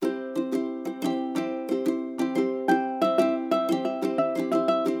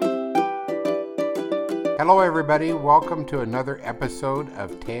Hello, everybody. Welcome to another episode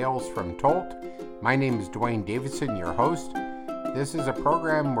of Tales from Tolt. My name is Dwayne Davidson, your host. This is a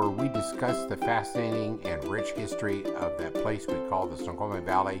program where we discuss the fascinating and rich history of that place we call the Snoqualmie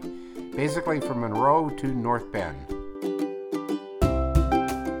Valley, basically from Monroe to North Bend.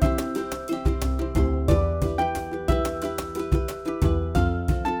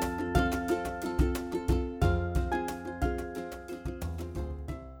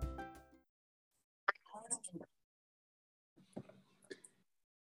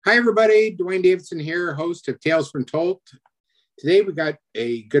 Hi, everybody. Dwayne Davidson here, host of Tales from Tolt. Today, we got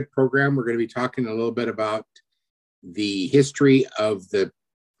a good program. We're going to be talking a little bit about the history of the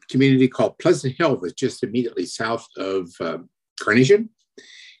community called Pleasant Hill, that's just immediately south of Carnation.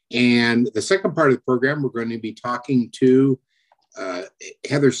 And the second part of the program, we're going to be talking to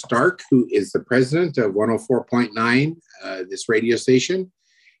Heather Stark, who is the president of 104.9, this radio station,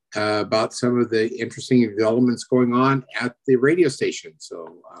 about some of the interesting developments going on at the radio station.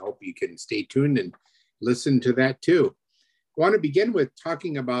 So I hope you can stay tuned and listen to that too. I want to begin with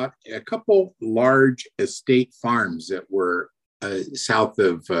talking about a couple large estate farms that were south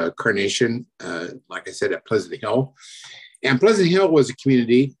of Carnation, like I said, at Pleasant Hill. And Pleasant Hill was a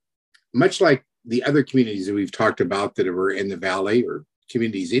community, much like the other communities that we've talked about that were in the valley or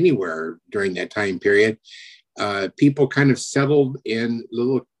communities anywhere during that time period. People kind of settled in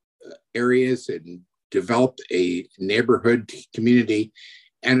little areas and developed a neighborhood community,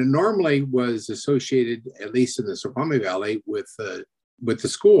 and it normally was associated, at least in the Snoqualmie Valley, with the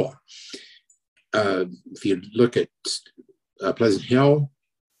school. If you look at Pleasant Hill,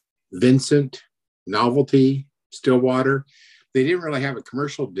 Vincent, Novelty, Stillwater, they didn't really have a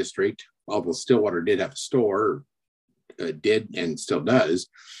commercial district, although Stillwater did have a store, did and still does.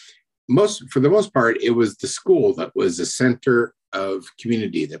 For the most part, it was the school that was the center of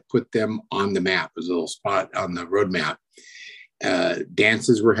community that put them on the map, as a little spot on the road map.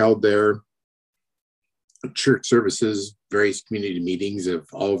 Dances were held there, church services, various community meetings of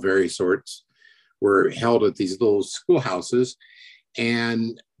all various sorts were held at these little schoolhouses.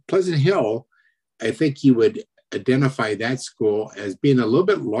 And Pleasant Hill, I think you would identify that school as being a little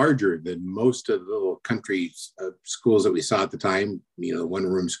bit larger than most of the little country schools that we saw at the time,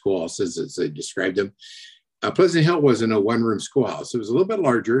 one-room schoolhouses as they described them. Pleasant Hill wasn't a one-room schoolhouse. It was a little bit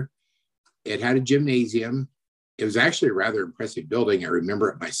larger. It had a gymnasium. It was actually a rather impressive building. I remember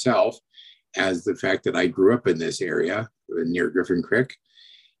it myself as the fact that I grew up in this area near Griffin Creek.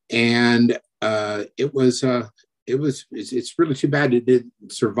 And it's really too bad it didn't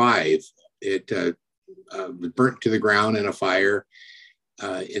survive. It was burnt to the ground in a fire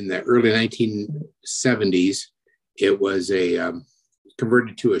in the early 1970s. It was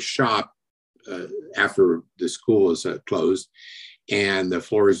converted to a shop after the school was closed, and the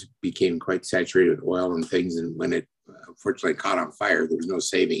floors became quite saturated with oil and things. And when it unfortunately caught on fire, there was no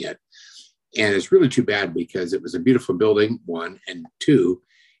saving it. And it's really too bad because it was a beautiful building, one, and two,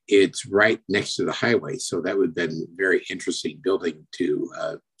 it's right next to the highway. So that would have been a very interesting building to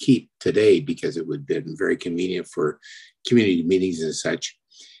keep today because it would have been very convenient for community meetings and such.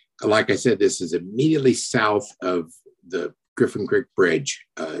 Like I said, this is immediately south of the Griffin Creek Bridge,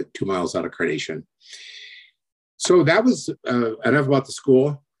 2 miles out of Carnation. So that was enough about the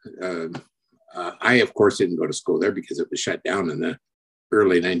school. I, of course, didn't go to school there because it was shut down in the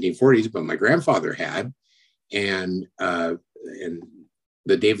early 1940s, but my grandfather had. And the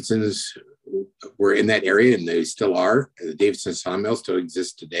Davidsons were in that area, and they still are. The Davidson sawmill still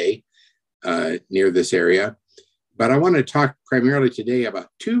exists today near this area. But I want to talk primarily today about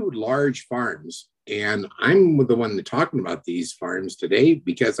two large farms. And I'm the one talking about these farms today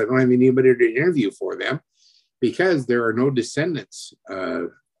because I don't have anybody to interview for them because there are no descendants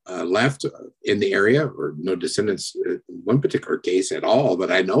left in the area, or no descendants in one particular case at all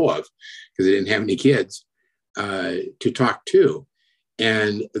that I know of because they didn't have any kids to talk to.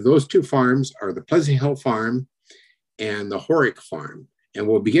 And those two farms are the Pleasant Hill Farm and the Horick Farm. And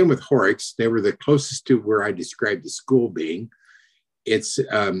we'll begin with Horick's. They were the closest to where I described the school being. It's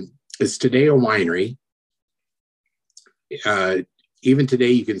today a winery. Even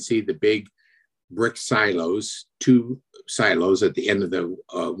today, you can see the big brick silos, two silos at the end of the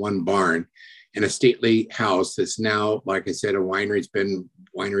one barn, and a stately house that's now, like I said, a winery. It's been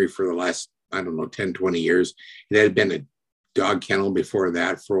winery for the last, 10, 20 years. It had been a dog kennel before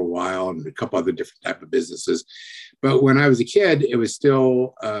that for a while and a couple other different type of businesses. But when I was a kid, it was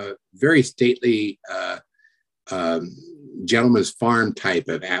still very stately gentleman's farm type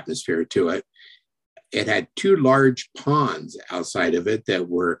of atmosphere to it. It had two large ponds outside of it that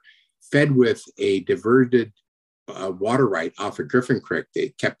were fed with a diverted water right off of Griffin Creek. They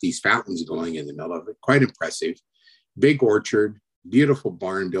kept these fountains going in the middle of it. Quite impressive. Big orchard, beautiful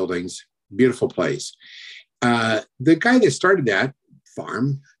barn buildings, beautiful place. The guy that started that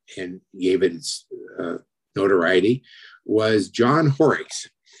farm and gave it its notoriety was John Horrocks.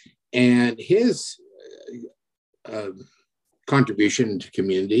 And his contribution to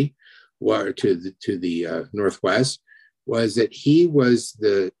community, or to the Northwest, was that he was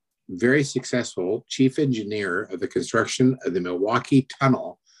the very successful chief engineer of the construction of the Milwaukee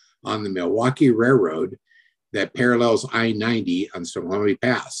Tunnel on the Milwaukee Railroad that parallels I-90 on Snoqualmie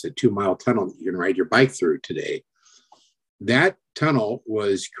Pass, a 2-mile tunnel that you can ride your bike through today. That tunnel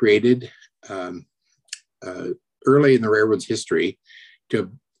was created early in the railroad's history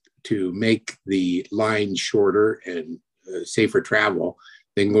to make the line shorter and safer travel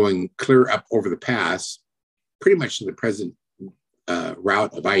than going clear up over the pass, pretty much to the present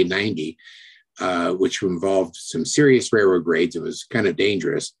route of I-90, which involved some serious railroad grades. It was kind of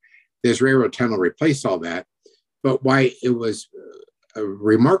dangerous. This railroad tunnel replaced all that. But why it was a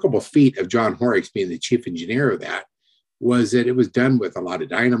remarkable feat of John Horrocks being the chief engineer of that was that it was done with a lot of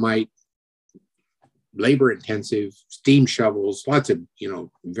dynamite, labor intensive, steam shovels, lots of,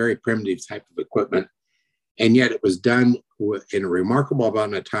 very primitive type of equipment. And yet it was done in a remarkable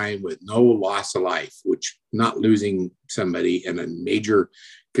amount of time with no loss of life, which not losing somebody in a major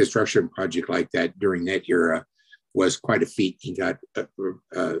construction project like that during that era was quite a feat. He got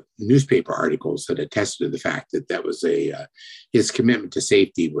newspaper articles that attested to the fact that that was his commitment to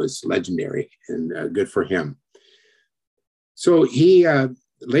safety was legendary and good for him. So he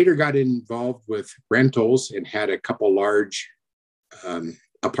later got involved with rentals and had a couple large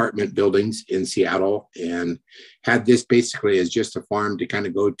apartment buildings in Seattle, and had this basically as just a farm to kind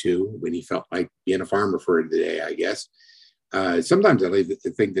of go to when he felt like being a farmer for the day, I guess. Sometimes I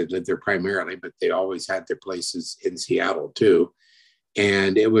think they lived there primarily, but they always had their places in Seattle too.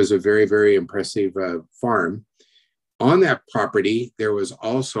 And it was a very, very impressive farm. On that property, there was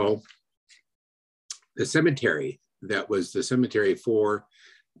also the cemetery that was the cemetery for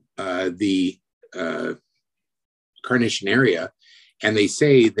the Carnation area. And they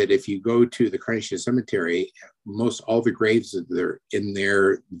say that if you go to the Carnation Cemetery, most all the graves that are in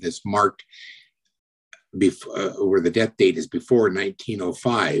there that's marked where the death date is before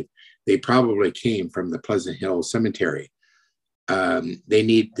 1905, they probably came from the Pleasant Hill Cemetery.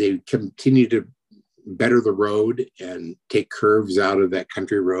 They continue to better the road and take curves out of that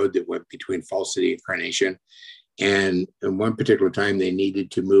country road that went between Falls City and Carnation. And in one particular time, they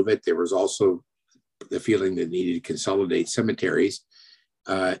needed to move it. There was also the feeling that needed to consolidate cemeteries.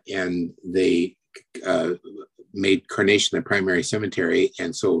 And they made Carnation the primary cemetery.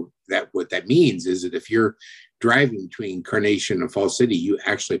 And so what that means is that if you're driving between Carnation and Falls City, you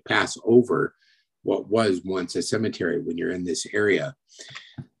actually pass over what was once a cemetery when you're in this area.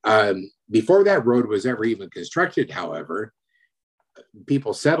 Before that road was ever even constructed, however,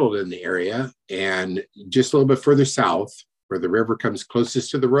 people settled in the area, and just a little bit further south, where the river comes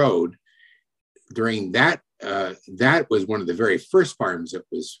closest to the road, during that was one of the very first farms that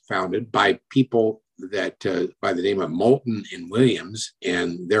was founded by people that by the name of Moulton and Williams,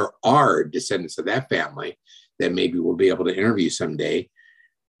 and there are descendants of that family that maybe we'll be able to interview someday.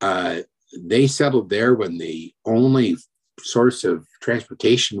 They settled there when the only source of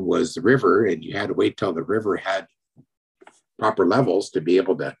transportation was the river, and you had to wait till the river had proper levels to be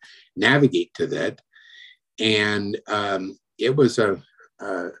able to navigate to that. And it was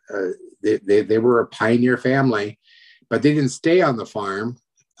they were a pioneer family, but they didn't stay on the farm.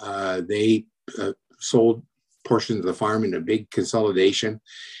 They sold portions of the farm in a big consolidation,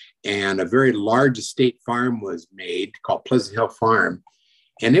 and a very large estate farm was made called Pleasant Hill Farm.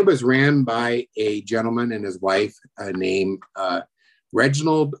 And it was ran by a gentleman and his wife named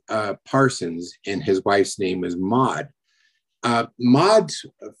Reginald Parsons, and his wife's name was Maud. Maud's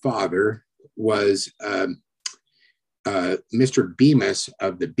father was Mr. Bemis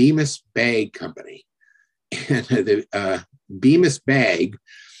of the Bemis Bag Company. And the Bemis Bag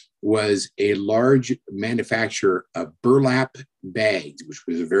was a large manufacturer of burlap bags, which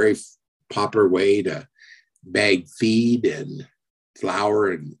was a very popular way to bag feed and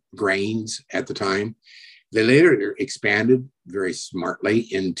flour and grains at the time. They later expanded very smartly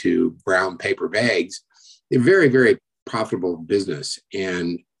into brown paper bags. A very, very profitable business.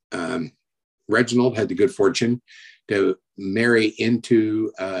 And Reginald had the good fortune to marry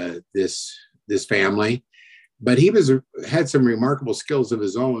into this family, but he had some remarkable skills of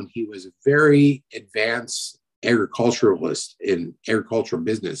his own. He was a very advanced agriculturalist in agricultural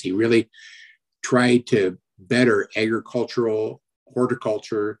business. He really tried to better agricultural,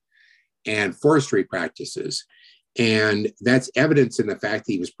 horticulture, and forestry practices. And that's evidence in the fact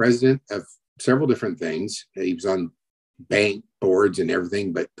that he was president of several different things. He was on bank boards and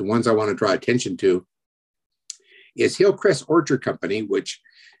everything, but the ones I want to draw attention to is Hillcrest Orchard Company, which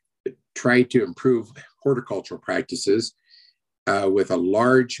tried to improve horticultural practices with a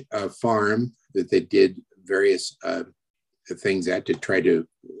large farm that they did various things at to try to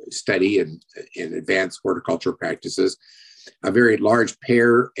study and advance horticultural practices. A very large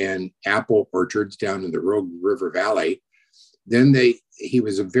pear and apple orchards down in the Rogue River Valley. Then he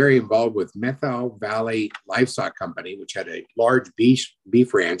was very involved with Methow Valley Livestock Company, which had a large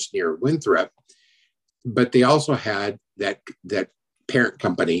beef ranch near Winthrop. But they also had that parent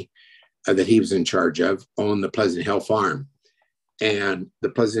company that he was in charge of owned the Pleasant Hill Farm. And the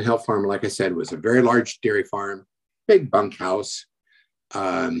Pleasant Hill Farm, like I said, was a very large dairy farm, big bunkhouse,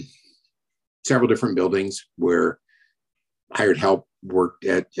 several different buildings where hired help worked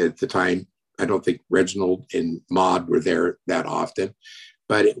at the time. I don't think Reginald and Maud were there that often,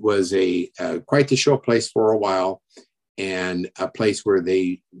 but it was quite the show place for a while, and a place where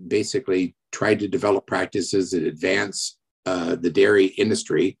they basically tried to develop practices that advance the dairy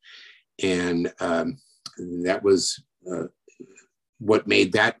industry. And that was what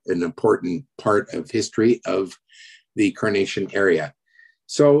made that an important part of history of the Carnation area.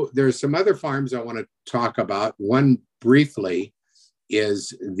 So there's some other farms I want to talk about. One briefly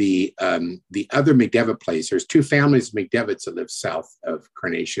is the other McDevitt place. There's two families of McDevitts that live south of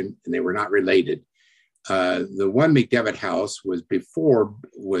Carnation, and they were not related. The one McDevitt house was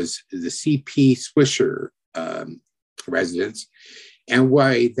the C.P. Swisher residence. And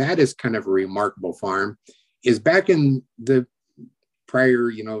why that is kind of a remarkable farm is back in the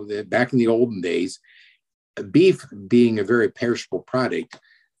back in the olden days, beef being a very perishable product,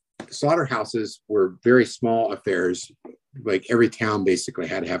 slaughterhouses were very small affairs. Like every town basically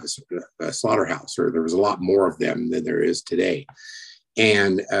had to have a slaughterhouse, or there was a lot more of them than there is today.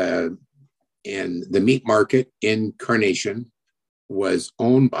 And the meat market in Carnation was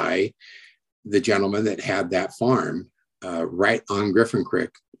owned by the gentleman that had that farm right on Griffin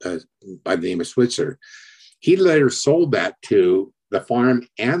Creek by the name of Switzer. He later sold that to the farm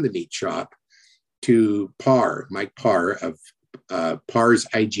and the meat shop to Mike Parr of Parr's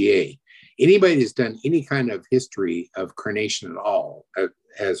IGA. Anybody that's done any kind of history of Carnation at all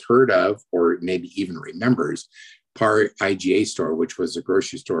has heard of, or maybe even remembers, Parr IGA store, which was a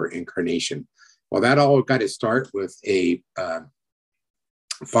grocery store in Carnation. Well, that all got its start with a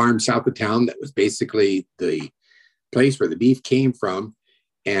farm south of town that was basically the place where the beef came from.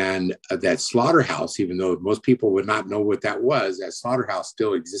 And that slaughterhouse, even though most people would not know what that was, that slaughterhouse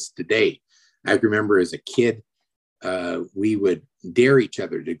still exists today. I remember as a kid, we would dare each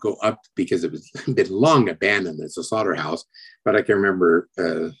other to go up because it was been long abandoned as a slaughterhouse. But I can remember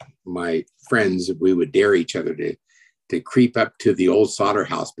my friends, we would dare each other to creep up to the old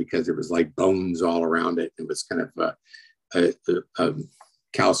slaughterhouse because there was like bones all around it. It was kind of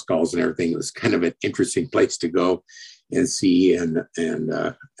cow skulls and everything. It was kind of an interesting place to go and see and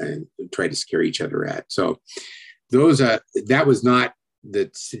try to scare each other at. So that was not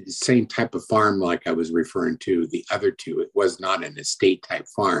the same type of farm like I was referring to the other two. It was not an estate type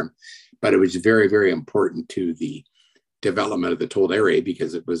farm, but it was very, very important to the development of the Tolt area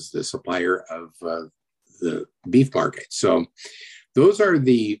because it was the supplier of the beef market. So those are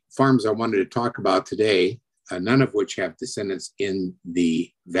the farms I wanted to talk about today, none of which have descendants in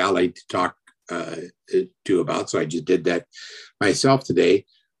the valley to talk to about. So I just did that myself today.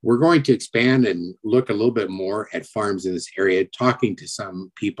 We're going to expand and look a little bit more at farms in this area, talking to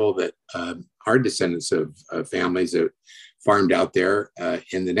some people that are descendants of families that farmed out there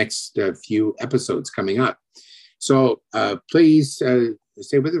in the next few episodes coming up. So please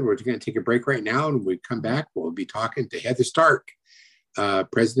stay with us. We're going to take a break right now, and when we come back, we'll be talking to Heather Stark,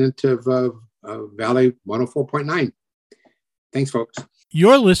 president of Valley 104.9. Thanks, folks.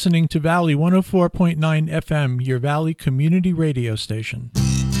 You're listening to Valley 104.9 FM, your Valley community radio station.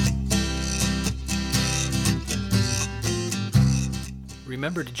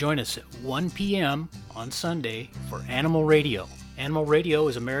 Remember to join us at 1 p.m. on Sunday for Animal Radio. Animal Radio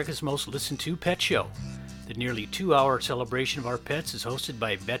is America's most listened to pet show. The nearly 2-hour celebration of our pets is hosted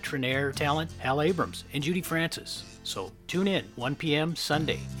by veterinary talent Hal Abrams and Judy Francis. So tune in 1 p.m.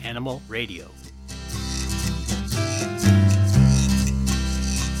 Sunday, Animal Radio.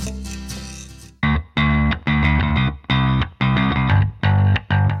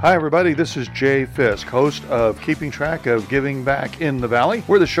 Hi, everybody. This is Jay Fisk, host of Keeping Track of Giving Back in the Valley.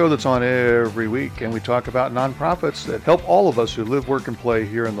 We're the show that's on every week, and we talk about nonprofits that help all of us who live, work, and play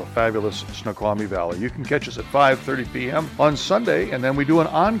here in the fabulous Snoqualmie Valley. You can catch us at 5:30 p.m. on Sunday, and then we do an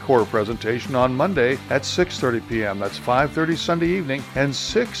encore presentation on Monday at 6:30 p.m. That's 5:30 Sunday evening and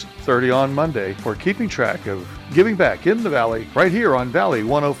 6:30 on Monday for Keeping Track of Giving Back in the Valley, right here on Valley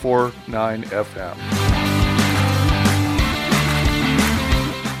 104.9 FM.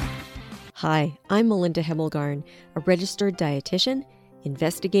 Hi, I'm Melinda Hemmelgarn, a registered dietitian,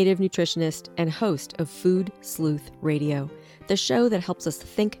 investigative nutritionist, and host of Food Sleuth Radio, the show that helps us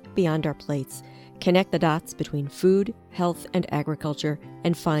think beyond our plates, connect the dots between food, health, and agriculture,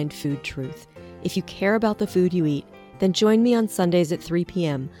 and find food truth. If you care about the food you eat, then join me on Sundays at 3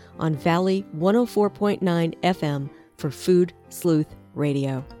 p.m. on Valley 104.9 FM for Food Sleuth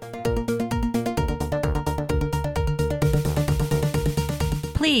Radio.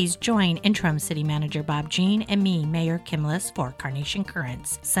 Please join Interim City Manager Bob Jean and me, Mayor Kimlis, for Carnation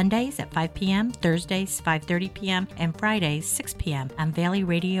Currents, Sundays at 5 p.m., Thursdays 5:30 p.m., and Fridays 6 p.m. on Valley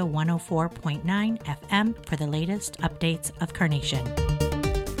Radio 104.9 FM for the latest updates of Carnation.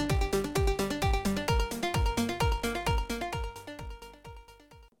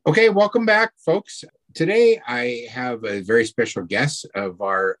 Okay, welcome back, folks. Today, I have a very special guest of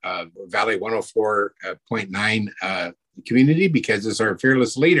our Valley 104.9 community because it's our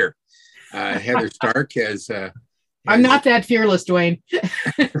fearless leader, Heather Stark. I'm not that fearless, Dwayne.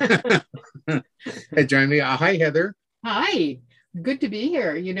 Has joined me. Hi, Heather. Hi. Good to be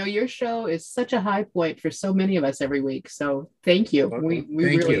here. You know, your show is such a high point for so many of us every week. So thank you. We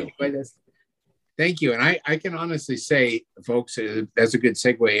really enjoy this. Thank you. And I can honestly say, folks, that's a good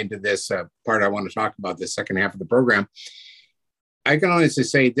segue into this part I want to talk about, the second half of the program. I can honestly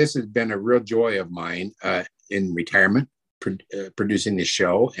say this has been a real joy of mine in retirement, producing this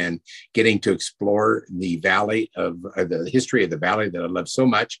show and getting to explore the valley of the history of the valley that I love so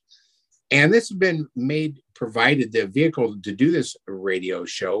much. And this has been provided, the vehicle to do this radio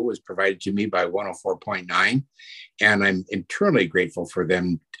show was provided to me by 104.9. And I'm eternally grateful for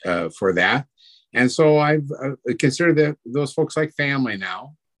them for that. And so I've considered those folks like family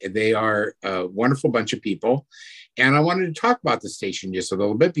now. They are a wonderful bunch of people. And I wanted to talk about the station just a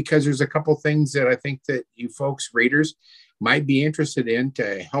little bit because there's a couple things that I think that you folks, readers, might be interested in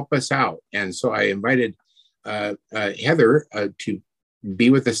to help us out. And so I invited Heather to be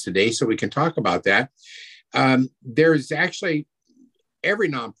with us today so we can talk about that. There's actually, every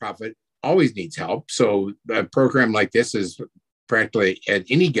nonprofit always needs help. So a program like this is practically at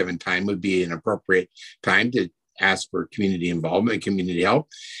any given time would be an appropriate time to ask for community involvement, community help.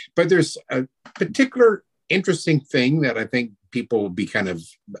 But there's a particular interesting thing that I think people will be kind of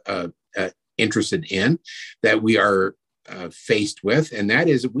interested in that we are faced with. And that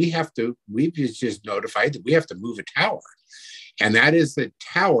is we've just notified that we have to move a tower. And that is the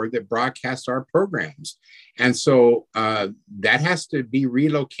tower that broadcasts our programs. And so that has to be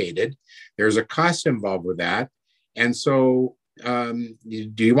relocated. There's a cost involved with that. And so do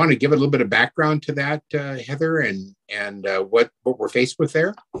you want to give a little bit of background to that, Heather, and what we're faced with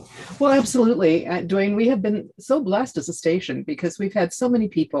there? Well, absolutely. Dwayne, we have been so blessed as a station because we've had so many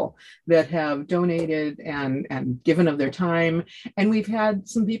people that have donated and given of their time. And we've had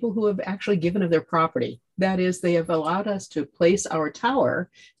some people who have actually given of their property. That is, they have allowed us to place our tower,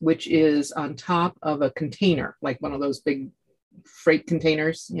 which is on top of a container, like one of those big freight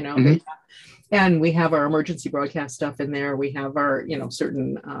containers, you know. Mm-hmm. And we have our emergency broadcast stuff in there. We have our,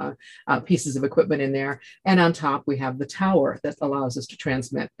 certain pieces of equipment in there. And on top, we have the tower that allows us to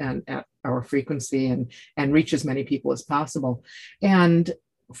transmit at our frequency and reach as many people as possible. And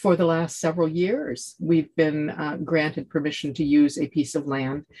for the last several years, we've been granted permission to use a piece of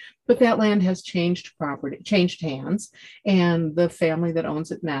land, but that land has changed hands. And the family that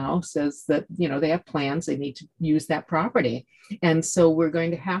owns it now says that, they have plans, they need to use that property. And so we're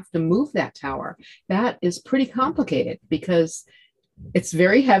going to have to move that tower. That is pretty complicated because it's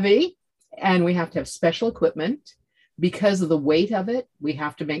very heavy and we have to have special equipment. Because of the weight of it, we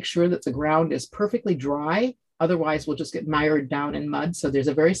have to make sure that the ground is perfectly dry. Otherwise, we'll just get mired down in mud. So there's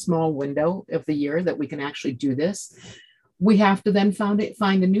a very small window of the year that we can actually do this. We have to then find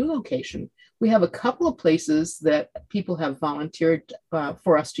a new location. We have a couple of places that people have volunteered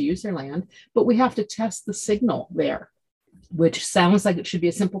for us to use their land, but we have to test the signal there, which sounds like it should be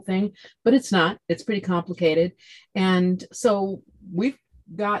a simple thing, but it's not. It's pretty complicated. And so we've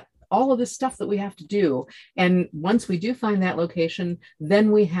got all of this stuff that we have to do. And once we do find that location,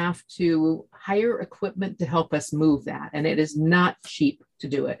 then we have to hire equipment to help us move that. And it is not cheap to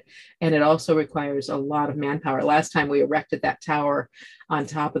do it. And it also requires a lot of manpower. Last time we erected that tower on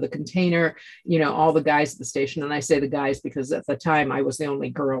top of the container, all the guys at the station, and I say the guys because at the time I was the only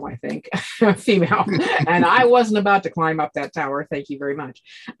girl, I think, female, and I wasn't about to climb up that tower. Thank you very much.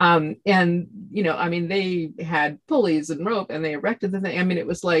 They had pulleys and rope and they erected the thing. I mean, it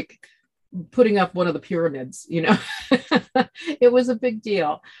was like putting up one of the pyramids, It was a big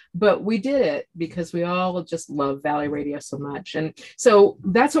deal, but we did it because we all just love Valley Radio so much. And so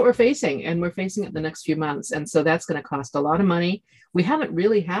that's what we're facing, and we're facing it the next few months. And so that's going to cost a lot of money. We haven't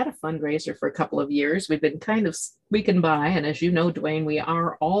really had a fundraiser for a couple of years. We've been kind of squeaking by. And as you know, Dwayne, we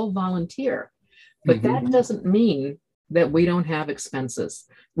are all volunteer, but that doesn't mean that we don't have expenses.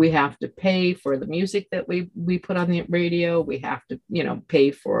 We have to pay for the music that we put on the radio. We have to,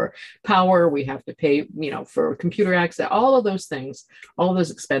 pay for power. We have to pay, for computer access. All of those things, all of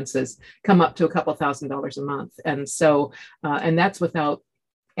those expenses come up to a couple $1,000s a month. And so, and that's without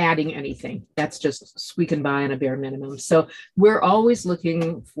adding anything. That's just squeaking by on a bare minimum. So we're always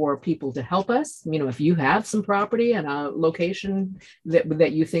looking for people to help us. If you have some property and a location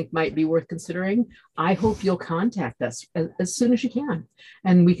that you think might be worth considering, I hope you'll contact us as soon as you can,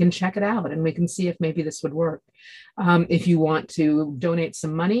 and we can check it out and we can see if maybe this would work. If you want to donate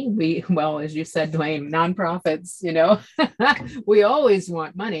some money, as you said, Dwayne, nonprofits, we always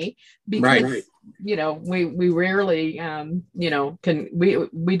want money because, right. We rarely,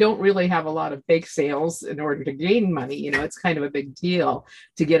 we don't really have a lot of bake sales in order to gain money. It's kind of a big deal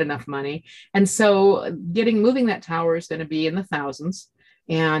to get enough money. And so moving that tower is going to be in the thousands,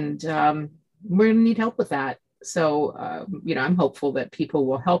 and we're going to need help with that. So, I'm hopeful that people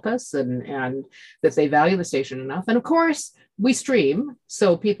will help us and that they value the station enough. And of course, we stream,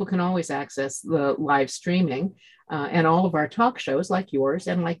 so people can always access the live streaming. And all of our talk shows, like yours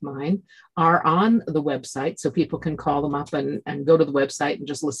and like mine, are on the website. So people can call them up and go to the website and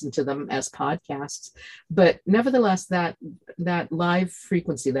just listen to them as podcasts. But nevertheless, that live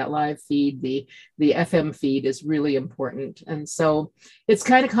frequency, that live feed, the FM feed is really important. And so it's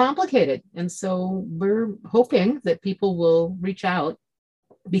kind of complicated. And so we're hoping that people will reach out,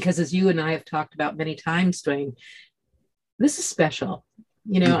 because as you and I have talked about many times, Dwayne, this is special.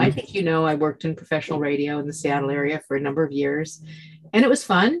 I think, I worked in professional radio in the Seattle area for a number of years, and it was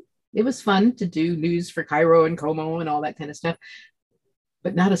fun. It was fun to do news for Cairo and Como and all that kind of stuff,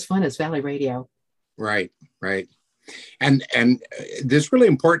 but not as fun as Valley Radio. Right. And this is really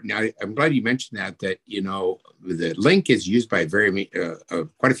important. I'm glad you mentioned that the link is used by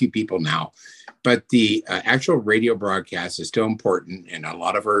quite a few people now, but the actual radio broadcast is still important. And a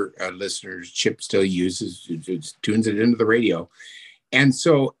lot of our listenership still tunes it into the radio. And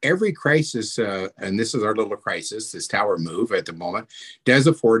so every crisis, and this is our little crisis, this tower move at the moment, does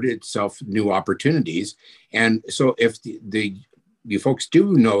afford itself new opportunities. And so if you folks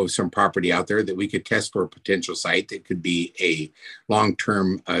do know some property out there that we could test for a potential site that could be a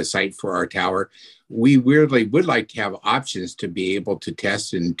long-term site for our tower, we really would like to have options to be able to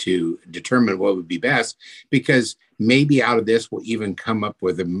test and to determine what would be best, because maybe out of this we'll even come up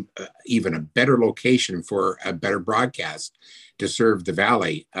with even a better location for a better broadcast to serve the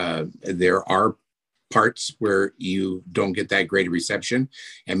Valley. There are parts where you don't get that great a reception,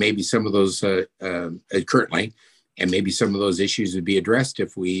 and maybe some of those currently, and maybe some of those issues would be addressed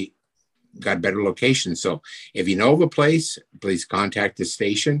if we got better locations. So if you know of a place, please contact the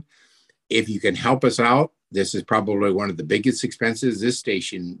station. If you can help us out, this is probably one of the biggest expenses this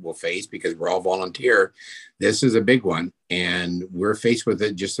station will face because we're all volunteer. This is a big one, and we're faced with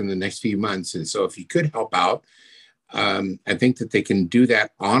it just in the next few months. And so if you could help out, I think that they can do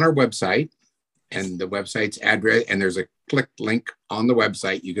that on our website, and the website's address, and there's a click link on the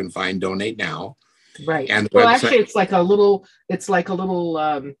website. You can find Donate Now. Right. And actually, it's like a little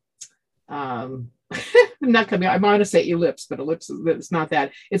I'm not coming. I want to say ellipse, but ellipse, it's not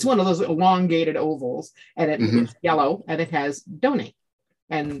that. It's one of those elongated ovals, and it's yellow, and it has donate.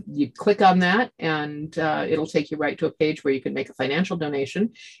 And you click on that, and it'll take you right to a page where you can make a financial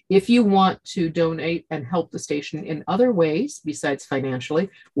donation. If you want to donate and help the station in other ways besides financially,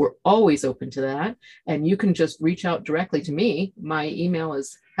 we're always open to that. And you can just reach out directly to me. My email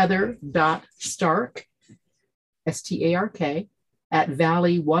is heather.stark, STARK, at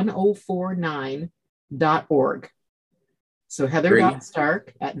valley1049.org. So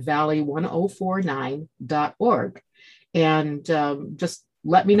heather.stark at valley1049.org. And just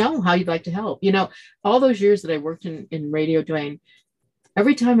let me know how you'd like to help. All those years that I worked in radio, Dwayne,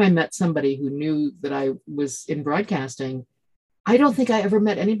 every time I met somebody who knew that I was in broadcasting, I don't think I ever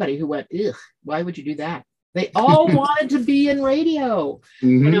met anybody who went, ugh, why would you do that? They all wanted to be in radio.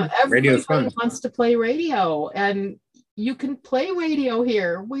 Everybody wants to play radio. And you can play radio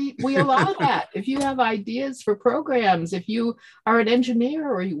here. We allow that. If you have ideas for programs, if you are an engineer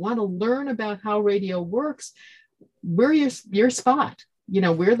or you want to learn about how radio works, we're your spot.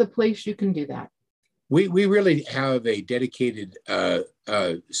 We're the place you can do that. We really have a dedicated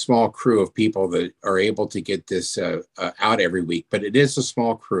small crew of people that are able to get this out every week, but it is a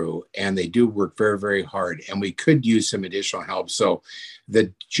small crew and they do work very, very hard, and we could use some additional help. So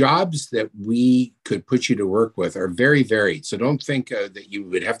the jobs that we could put you to work with are very varied. So don't think that you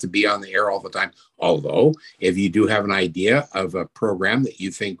would have to be on the air all the time. Although if you do have an idea of a program that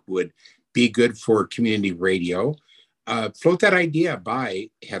you think would be good for community radio, float that idea by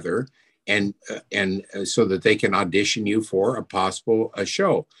Heather, and so that they can audition you for a possible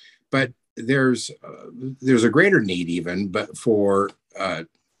show. But there's a greater need even, but for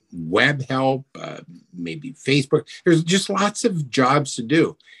web help, maybe Facebook. There's just lots of jobs to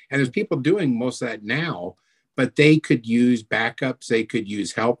do, and there's people doing most of that now. But they could use backups, they could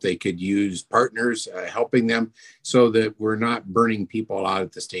use help, they could use partners helping them, so that we're not burning people out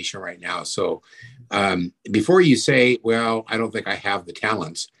at the station right now. So before you say, "Well, I don't think I have the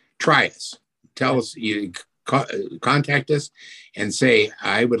talents," try us. Tell us, you contact us and say,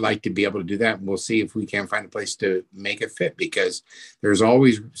 "I would like to be able to do that." And we'll see if we can find a place to make it fit, because there's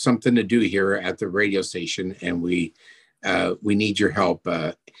always something to do here at the radio station, and we need your help.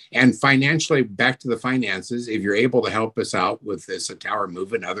 And financially, back to the finances, if you're able to help us out with this tower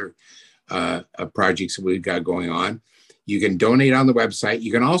move and other projects that we've got going on, you can donate on the website.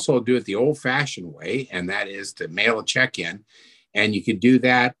 You can also do it the old-fashioned way, and that is to mail a check in. And you can do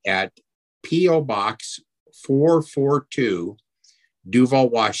that at P.O. Box 442, Duval,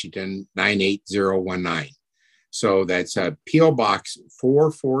 Washington, 98019. So that's P.O. Box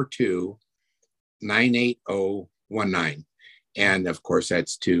 442, 98019. And of course,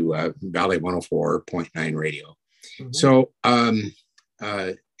 that's to Valley 104.9 radio. Mm-hmm. So,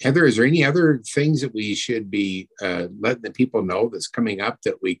 Heather, is there any other things that we should be letting the people know that's coming up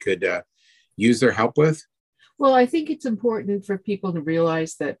that we could use their help with? Well, I think it's important for people to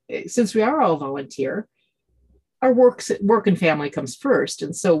realize that since we are all volunteer, our work and family comes first.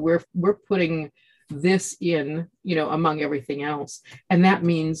 And so we're putting this in, among everything else. And that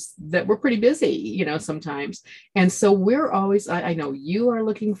means that we're pretty busy, sometimes. And so we're always, I know you are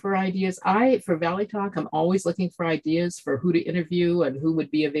looking for ideas. For Valley Talk, I'm always looking for ideas for who to interview and who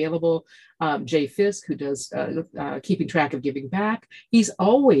would be available. Jay Fisk, who does Keeping Track of Giving Back, he's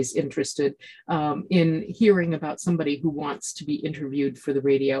always interested in hearing about somebody who wants to be interviewed for the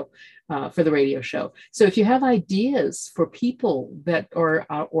radio show. So if you have ideas for people that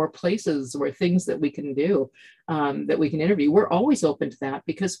or places or things that we can do, that we can interview, we're always open to that,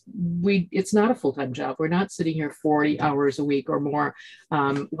 because it's not a full-time job. We're not sitting here 40 hours a week or more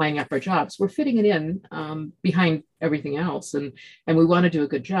laying up our jobs. We're fitting it in behind everything else, and we want to do a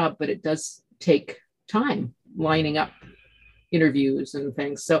good job, but it does take time lining up interviews and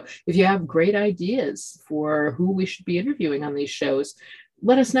things. So if you have great ideas for who we should be interviewing on these shows,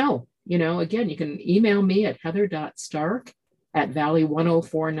 let us know. Again, you can email me at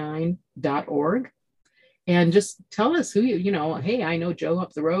heather.stark@valley1049.org. And just tell us who hey, I know Joe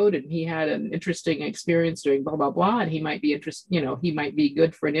up the road and he had an interesting experience doing blah, blah, blah, and he might be he might be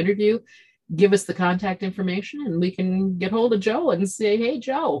good for an interview. Give us the contact information and we can get hold of Joe and say, "Hey,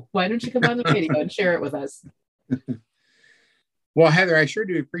 Joe, why don't you come on the radio and share it with us?" Well, Heather, I sure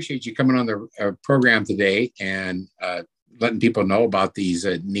do appreciate you coming on the program today and letting people know about these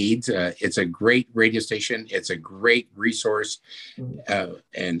needs. It's a great radio station. It's a great resource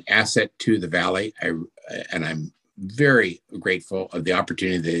and asset to the Valley. And I'm very grateful of the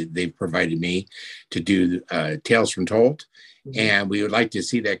opportunity that they've provided me to do Tales from Tolt. Mm-hmm. And we would like to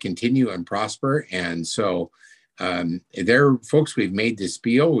see that continue and prosper. And so folks, we've made the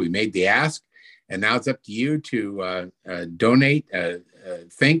spiel, we made the ask, and now it's up to you to donate,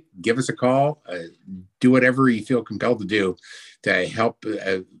 give us a call, do whatever you feel compelled to do to help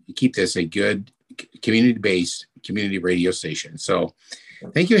keep this a good community-based community radio station. So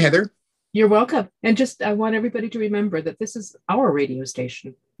thank you, Heather. You're welcome. And I want everybody to remember that this is our radio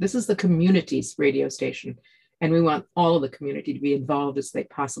station. This is the community's radio station. And we want all of the community to be involved as they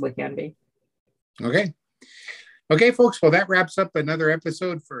possibly can be. Okay, folks. Well, that wraps up another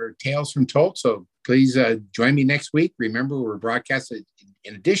episode for Tales from Tolt. So please join me next week. Remember, we're broadcasted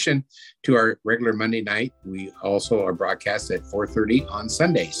in addition to our regular Monday night. We also are broadcast at 4:30 on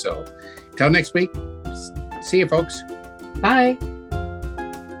Sunday. So till next week, see you, folks. Bye.